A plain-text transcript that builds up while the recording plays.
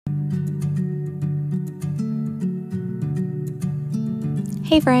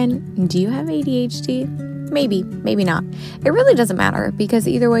Hey friend, do you have ADHD? Maybe, maybe not. It really doesn't matter because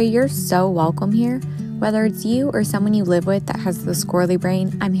either way, you're so welcome here. Whether it's you or someone you live with that has the squirrely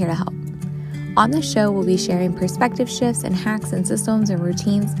brain, I'm here to help. On this show, we'll be sharing perspective shifts and hacks and systems and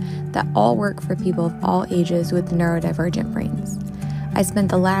routines that all work for people of all ages with neurodivergent brains. I spent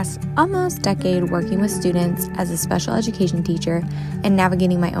the last almost decade working with students as a special education teacher and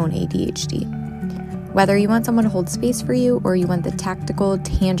navigating my own ADHD. Whether you want someone to hold space for you or you want the tactical,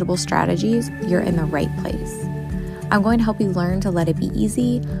 tangible strategies, you're in the right place. I'm going to help you learn to let it be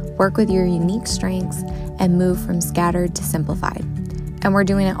easy, work with your unique strengths, and move from scattered to simplified. And we're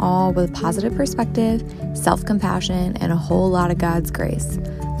doing it all with positive perspective, self-compassion, and a whole lot of God's grace.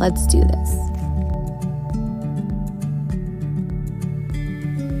 Let's do this.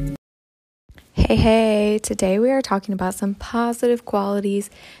 Hey, today we are talking about some positive qualities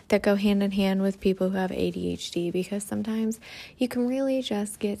that go hand in hand with people who have ADHD, because sometimes you can really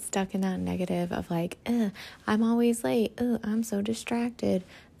just get stuck in that negative of like, I'm always late, I'm so distracted,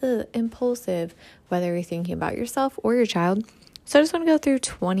 impulsive, whether you're thinking about yourself or your child. So I just want to go through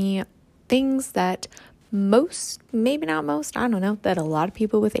 20 things that maybe not most, I don't know, that a lot of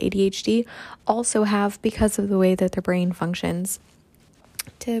people with ADHD also have because of the way that their brain functions,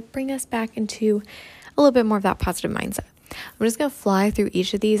 to bring us back into a little bit more of that positive mindset. I'm just going to fly through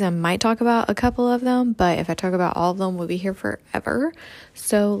each of these. I might talk about a couple of them, but if I talk about all of them, we'll be here forever.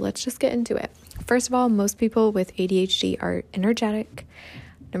 So let's just get into it. First of all, most people with ADHD are energetic.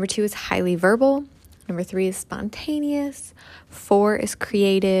 Number 2 is highly verbal. Number 3 is spontaneous. 4 is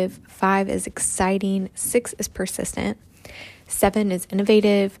creative. 5 is exciting. 6 is persistent. 7 is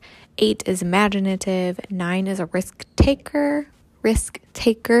innovative. 8 is imaginative. 9 is a risk taker.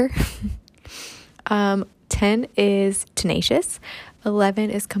 10 is tenacious. 11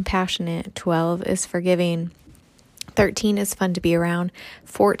 is compassionate. 12 is forgiving. 13 is fun to be around.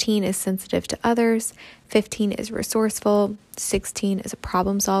 14 is sensitive to others. 15 is resourceful. 16 is a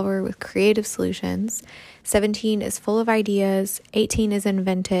problem solver with creative solutions. 17 is full of ideas. 18 is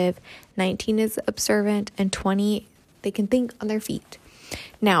inventive. 19 is observant. And 20, they can think on their feet.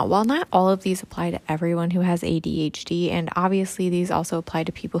 Now, while not all of these apply to everyone who has ADHD, and obviously these also apply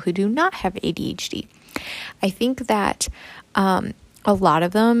to people who do not have ADHD, I think that a lot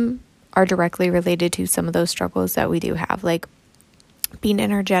of them are directly related to some of those struggles that we do have, like being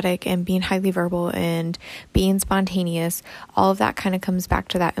energetic and being highly verbal and being spontaneous. All of that kind of comes back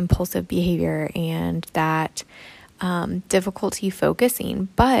to that impulsive behavior and that difficulty focusing.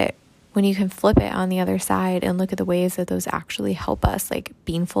 But when you can flip it on the other side and look at the ways that those actually help us, like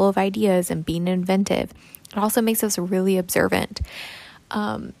being full of ideas and being inventive, it also makes us really observant.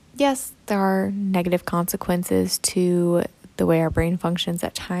 Yes, there are negative consequences to the way our brain functions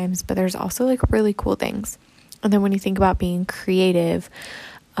at times, but there's also like really cool things. And then when you think about being creative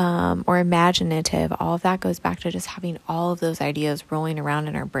or imaginative, all of that goes back to just having all of those ideas rolling around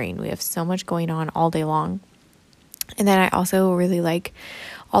in our brain. We have so much going on all day long. And then I also really like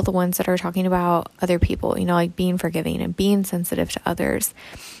all the ones that are talking about other people, like being forgiving and being sensitive to others,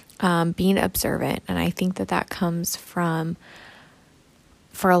 being observant. And I think that comes from,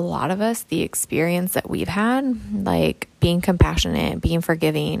 for a lot of us, the experience that we've had, like being compassionate, being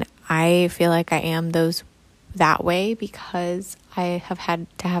forgiving. I feel like I am that way because I have had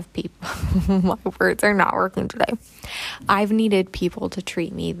to have people, my words are not working today. I've needed people to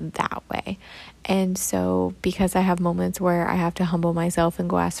treat me that way. And so because I have moments where I have to humble myself and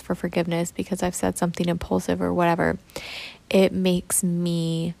go ask for forgiveness because I've said something impulsive or whatever, it makes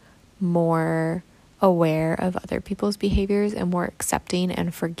me more aware of other people's behaviors and more accepting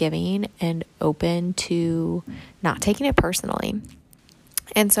and forgiving and open to not taking it personally.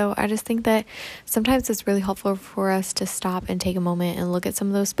 And so I just think that sometimes it's really helpful for us to stop and take a moment and look at some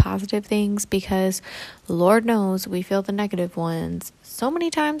of those positive things, because Lord knows we feel the negative ones so many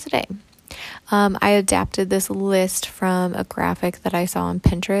times a day. I adapted this list from a graphic that I saw on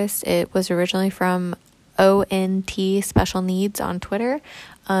Pinterest. It was originally from ONT Special Needs on Twitter.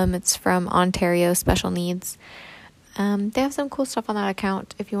 It's from Ontario Special Needs. They have some cool stuff on that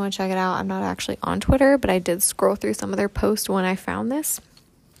account if you want to check it out. I'm not actually on Twitter, but I did scroll through some of their posts when I found this.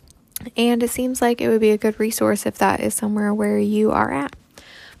 And it seems like it would be a good resource if that is somewhere where you are at.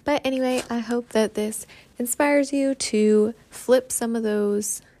 But anyway, I hope that this inspires you to flip some of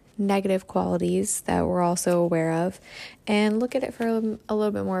those negative qualities that we're also aware of and look at it from a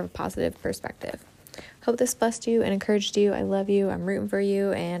little bit more of a positive perspective. Hope this blessed you and encouraged you. I love you. I'm rooting for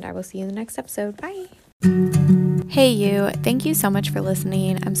you, and I will see you in the next episode. Bye. Hey you, thank you so much for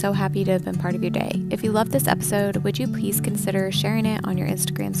listening. I'm so happy to have been part of your day. If you loved this episode, would you please consider sharing it on your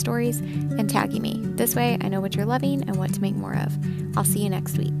Instagram stories and tagging me? This way I know what you're loving and what to make more of. I'll see you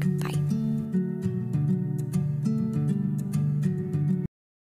next week. Bye.